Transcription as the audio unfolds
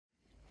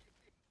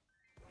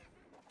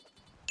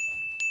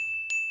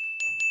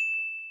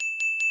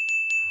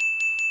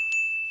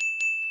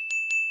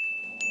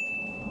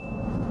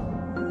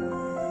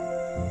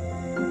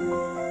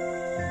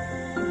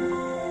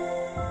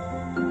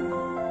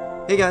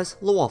Hey guys,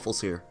 Waffles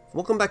here.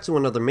 Welcome back to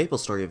another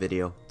Maplestory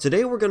video.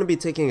 Today we're going to be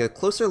taking a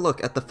closer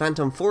look at the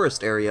Phantom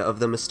Forest area of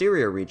the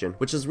Mysteria region,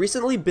 which has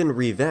recently been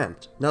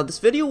revamped. Now this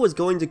video was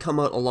going to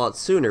come out a lot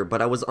sooner,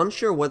 but I was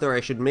unsure whether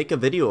I should make a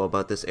video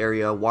about this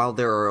area while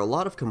there are a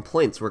lot of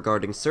complaints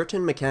regarding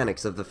certain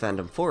mechanics of the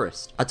Phantom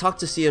Forest. I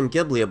talked to CM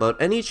Ghibli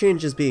about any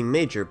changes being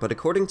major, but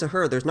according to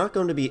her, there's not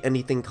going to be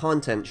anything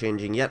content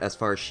changing yet as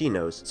far as she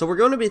knows. So we're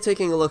going to be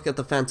taking a look at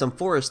the Phantom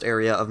Forest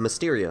area of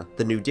Mysteria,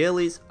 the new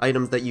dailies,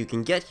 items that you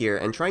can get here,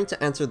 and trying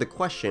to answer the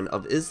question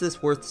of is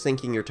this worth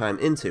sinking your time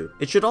into.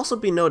 It should also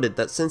be noted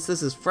that since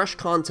this is fresh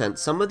content,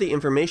 some of the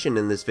information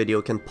in this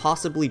video can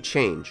possibly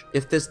change.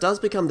 If this does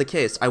become the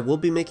case, I will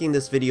be making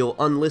this video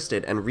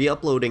unlisted and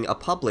re-uploading a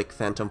public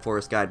Phantom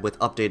Forest guide with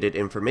updated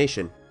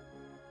information.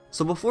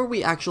 So before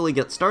we actually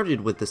get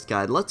started with this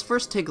guide, let's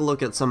first take a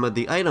look at some of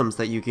the items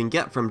that you can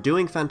get from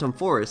doing Phantom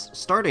Forest,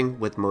 starting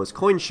with Moe's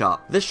Coin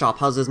Shop. This shop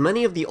houses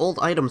many of the old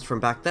items from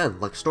back then,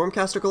 like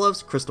Stormcaster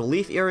gloves, crystal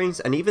leaf earrings,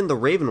 and even the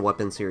Raven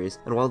weapon series,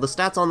 and while the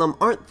stats on them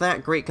aren't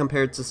that great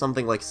compared to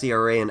something like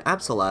CRA and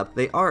Absolab,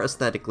 they are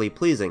aesthetically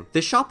pleasing.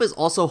 This shop is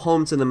also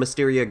home to the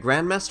Mysteria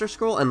Grandmaster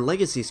Scroll and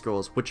Legacy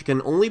Scrolls, which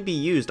can only be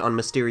used on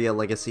Mysteria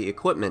Legacy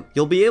equipment.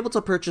 You'll be able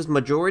to purchase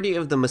majority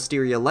of the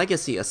Mysteria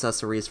Legacy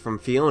accessories from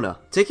Fiona.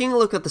 Taking a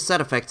look at the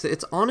set effects,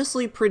 it's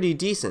honestly pretty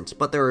decent,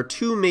 but there are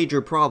two major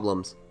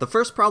problems. The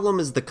first problem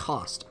is the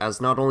cost, as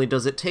not only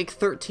does it take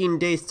 13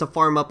 days to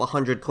farm up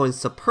 100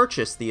 coins to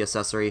purchase the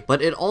accessory,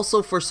 but it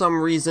also for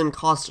some reason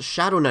costs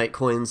Shadow Knight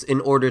coins in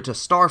order to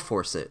Star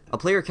Force it. A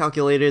player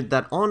calculated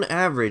that on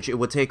average it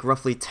would take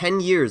roughly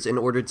 10 years in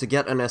order to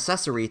get an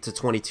accessory to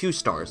 22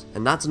 stars,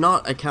 and that's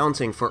not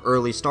accounting for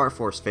early Star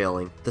Force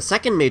failing. The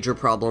second major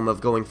problem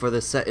of going for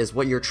this set is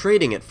what you're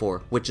trading it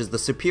for, which is the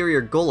Superior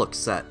Golux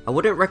set. I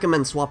wouldn't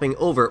recommend swapping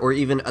over or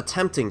even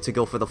attempting to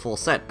go for the full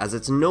set, as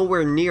it's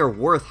nowhere near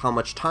worth how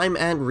much time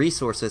and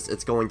resources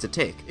it's going to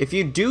take. If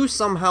you do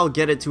somehow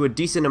get it to a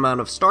decent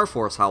amount of Star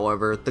Force,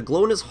 however, the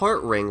Glona's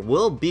Heart Ring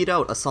will beat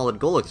out a solid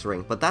Golux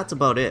ring, but that's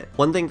about it.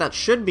 One thing that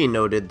should be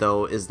noted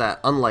though is that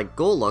unlike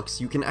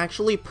Golux, you can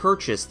actually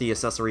purchase the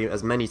accessory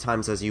as many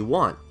times as you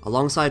want.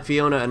 Alongside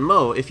Fiona and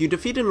Moe, if you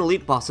defeat an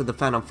elite boss at the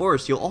Phantom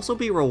Forest, you'll also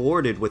be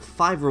rewarded with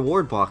 5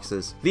 reward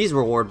boxes. These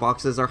reward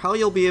boxes are how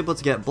you'll be able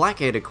to get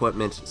Blackgate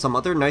equipment, some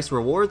other nice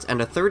rewards,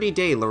 and a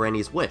 30-day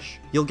Loreni's Wish.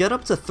 You'll get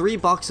up to 3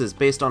 boxes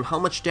based on how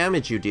much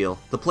damage you deal.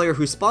 The player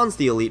who spawns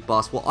the elite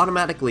boss will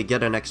automatically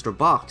get an extra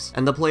box,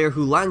 and the player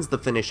who lands the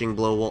finishing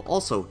blow will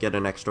also get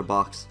an extra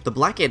box. The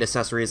Blackgate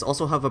accessories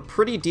also have a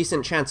pretty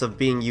decent chance of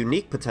being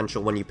unique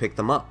potential when you pick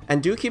them up.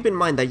 And do keep in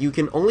mind that you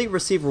can only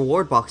receive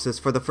reward boxes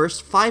for the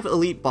first 5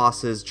 elite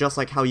bosses, just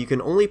like how you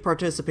can only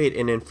participate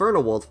in Inferno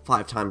World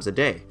 5 times a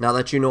day. Now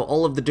that you know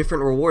all of the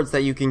different rewards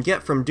that you can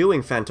get from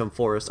doing Phantom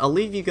Forest, I'll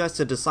leave you guys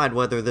to decide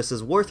whether this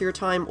is worth your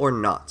time or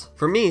not.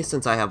 For me,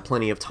 since I have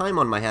plenty of time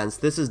on my hands,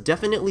 this is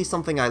definitely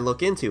something I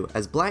look into,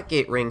 as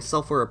Blackgate rings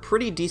sell for a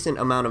pretty decent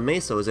amount of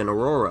mesos in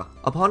Aurora.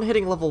 Upon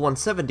hitting level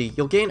 170,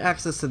 you'll gain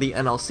access to the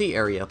NLC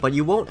area, but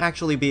you won't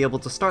actually be able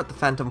to start the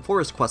Phantom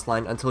Forest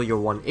questline until you're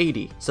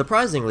 180.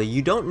 Surprisingly,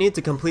 you don't need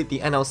to complete the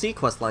NLC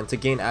questline to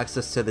gain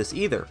access to this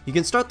either. You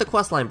can start the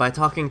questline by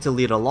talking to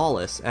Lita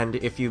Lawless, and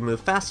if you move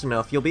fast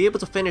enough, you'll be able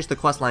to finish the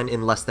questline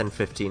in less than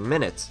 15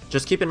 minutes.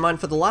 Just keep in mind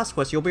for the last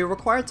quest, you'll be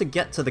required to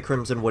get to the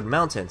Crimson Wood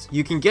Mountains.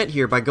 You can get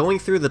here by going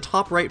through the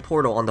top right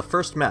portal on the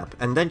first map,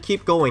 and then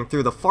keep going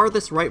through the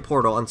farthest right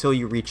portal until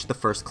you reach the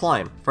first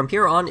climb. From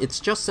here on, it's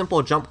just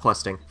simple jump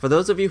questing. For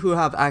those of you who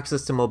have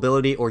access to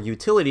mobility or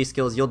utility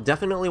skills, you'll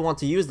definitely want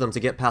to use them to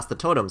get past the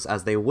totems,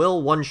 as they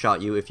will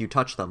one-shot you if you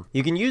touch them.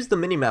 You can use the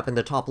minimap in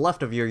the top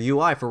left of your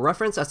UI for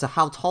reference as to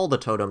how tall the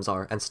totems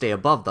are, and stay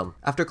above them.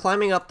 After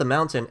climbing up the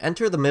mountain,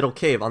 enter the middle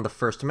cave on the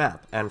first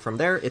map, and from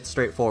there, it's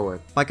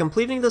straightforward. By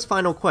completing this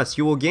final quest,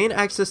 you will gain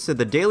access to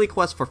the daily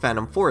quest for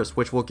Phantom Forest,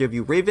 which will give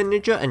you Raven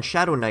Ninja and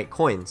Shadow Knight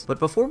coins. But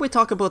before we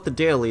talk about the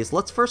dailies,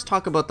 let's first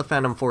talk about the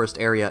Phantom Forest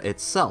area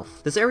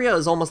itself. This area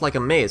is almost like a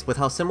maze with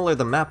how similar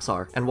the maps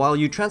are, and while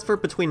you transfer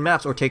between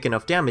maps or take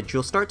enough damage,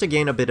 you'll start to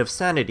gain a bit of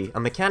sanity, a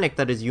mechanic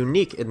that is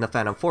unique in the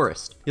Phantom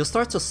Forest. You'll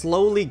start to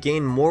slowly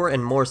gain more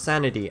and more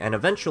sanity, and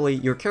eventually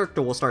your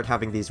character will start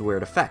having these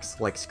weird effects,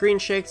 like screen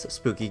shakes,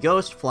 spooky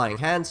ghost, flying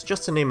hands,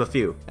 just to name a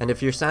few. And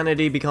if your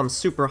sanity becomes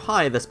super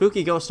high, the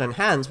spooky ghost and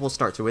hands will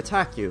start to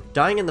attack you.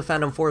 Dying in the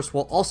Phantom Forest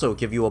will also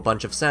give you a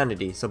bunch of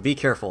sanity, so be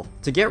careful.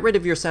 To get rid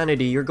of your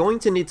sanity, you're going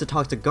to need to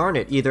talk to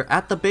Garnet either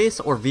at the base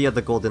or via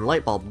the golden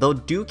light bulb, though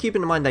do keep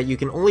in mind that you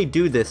can only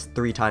do this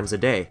 3 times a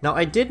day. Now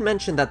I did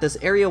mention that this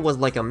area was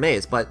like a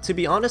maze, but to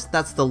be honest,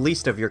 that's the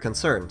least of your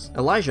concerns.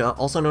 Elijah,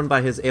 also known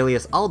by his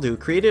alias Aldu,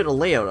 created a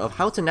layout of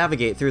how to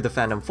navigate through the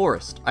Phantom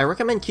Forest. I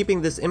recommend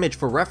keeping this image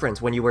for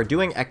reference when you are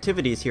doing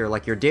activities here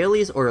like your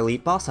dailies or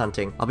elite boss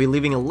hunting. I'll be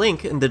leaving a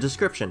link in the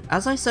description.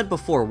 As I said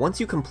before, once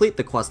you complete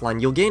the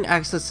questline, you'll gain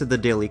access to the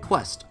daily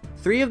quest.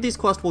 3 of these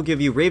quests will give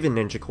you Raven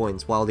Ninja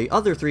coins, while the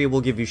other 3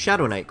 will give you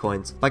Shadow Knight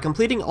coins. By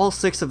completing all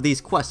 6 of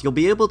these quests, you'll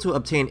be able to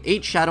obtain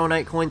 8 Shadow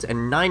Knight coins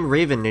and 9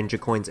 Raven Ninja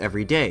coins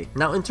every day.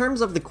 Now in terms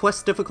of the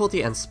quest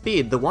difficulty and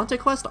speed, the wanted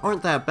quests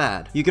aren't that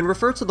bad. You can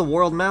refer to the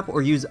world map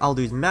or use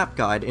Aldu's map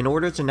guide in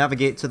order to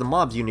navigate to the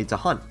mobs you need to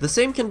hunt. The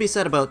same can be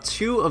said about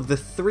 2 of the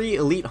 3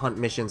 elite hunt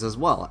missions as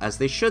well, as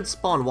they should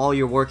spawn while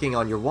you're working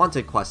on your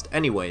wanted quest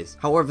anyways.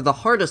 However, the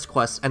hardest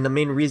quest, and the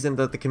main reason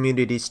that the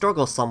community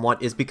struggles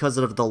somewhat, is because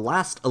of the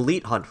last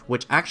elite hunt,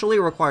 which actually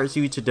requires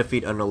you to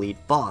defeat an elite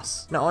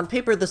boss. Now on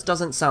paper this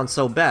doesn't sound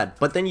so bad,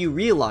 but then you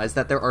realize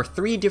that there are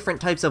 3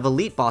 different types of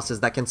elite bosses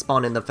that can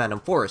spawn in the Phantom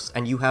Forest,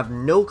 and you have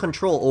no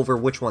control over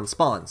which one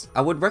spawns.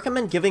 I would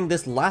recommend giving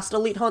this last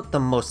elite hunt the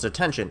most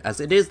attention, as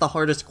it is the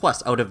hardest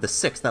quest out of the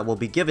 6 that will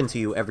be given to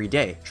you every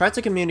day. Try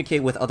to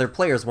communicate with other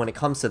players when it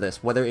comes to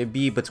this, whether it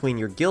be between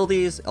your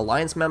guildies,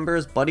 alliance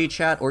members, buddy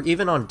chat, or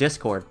even on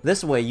Discord.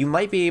 This way you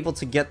might be able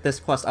to get this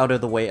quest out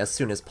of the way as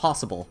soon as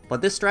possible,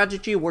 but this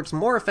strategy works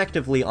more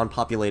effectively on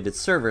populated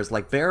servers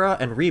like Bara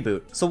and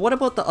EUReboot. So what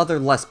about the other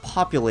less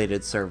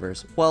populated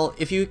servers? Well,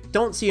 if you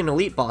don't see an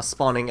elite boss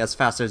spawning as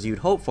fast as you'd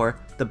hope for,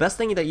 the best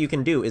thing that you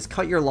can do is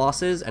cut your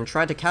losses and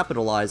try to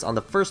capitalize on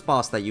the first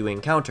boss that you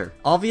encounter.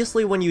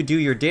 Obviously when you do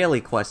your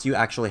daily quests you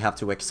actually have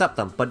to accept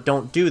them, but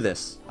don't do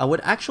this. I would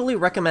actually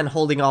recommend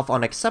holding off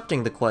on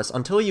accepting the quest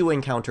until you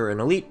encounter an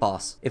elite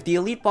boss. If the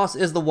elite boss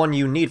is the one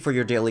you need for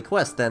your daily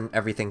quest, then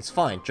everything's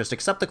fine, just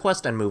accept the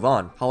quest and move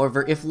on.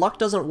 However, if luck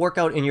doesn't work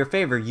out in your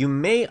favor, you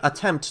may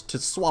attempt to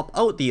swap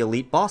out the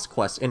elite boss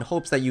quest in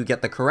hopes that you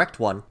get the correct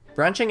one.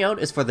 Branching out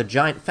is for the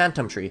Giant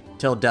Phantom Tree,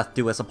 Till Death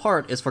Do Us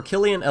Apart is for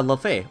Killian and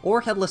LaFay,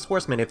 or Headless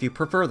Horseman if you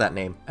prefer that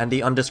name, and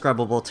the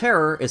Undescribable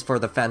Terror is for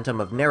the Phantom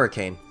of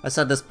Narracane. I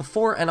said this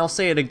before and I'll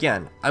say it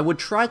again, I would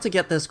try to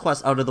get this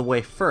quest out of the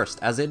way first,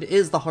 as it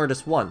is the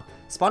hardest one.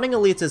 Spawning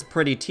elites is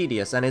pretty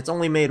tedious, and it's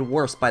only made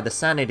worse by the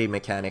sanity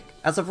mechanic.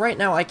 As of right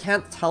now, I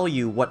can't tell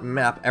you what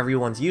map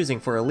everyone's using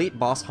for elite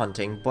boss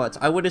hunting, but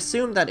I would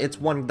assume that it's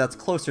one that's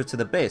closer to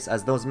the base,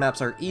 as those maps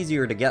are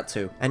easier to get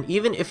to. And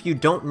even if you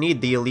don't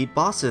need the elite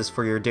bosses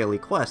for your daily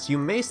quests, you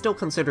may still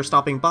consider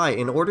stopping by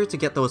in order to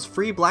get those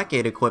free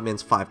Blackgate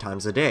equipments 5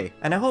 times a day.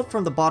 And I hope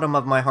from the bottom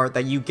of my heart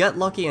that you get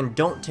lucky and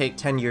don't take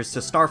 10 years to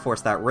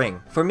Starforce that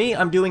ring. For me,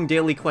 I'm doing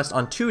daily quests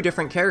on 2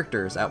 different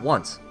characters at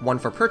once, one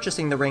for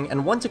purchasing the ring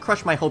and one to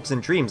crush my hopes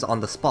and dreams on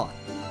the spot.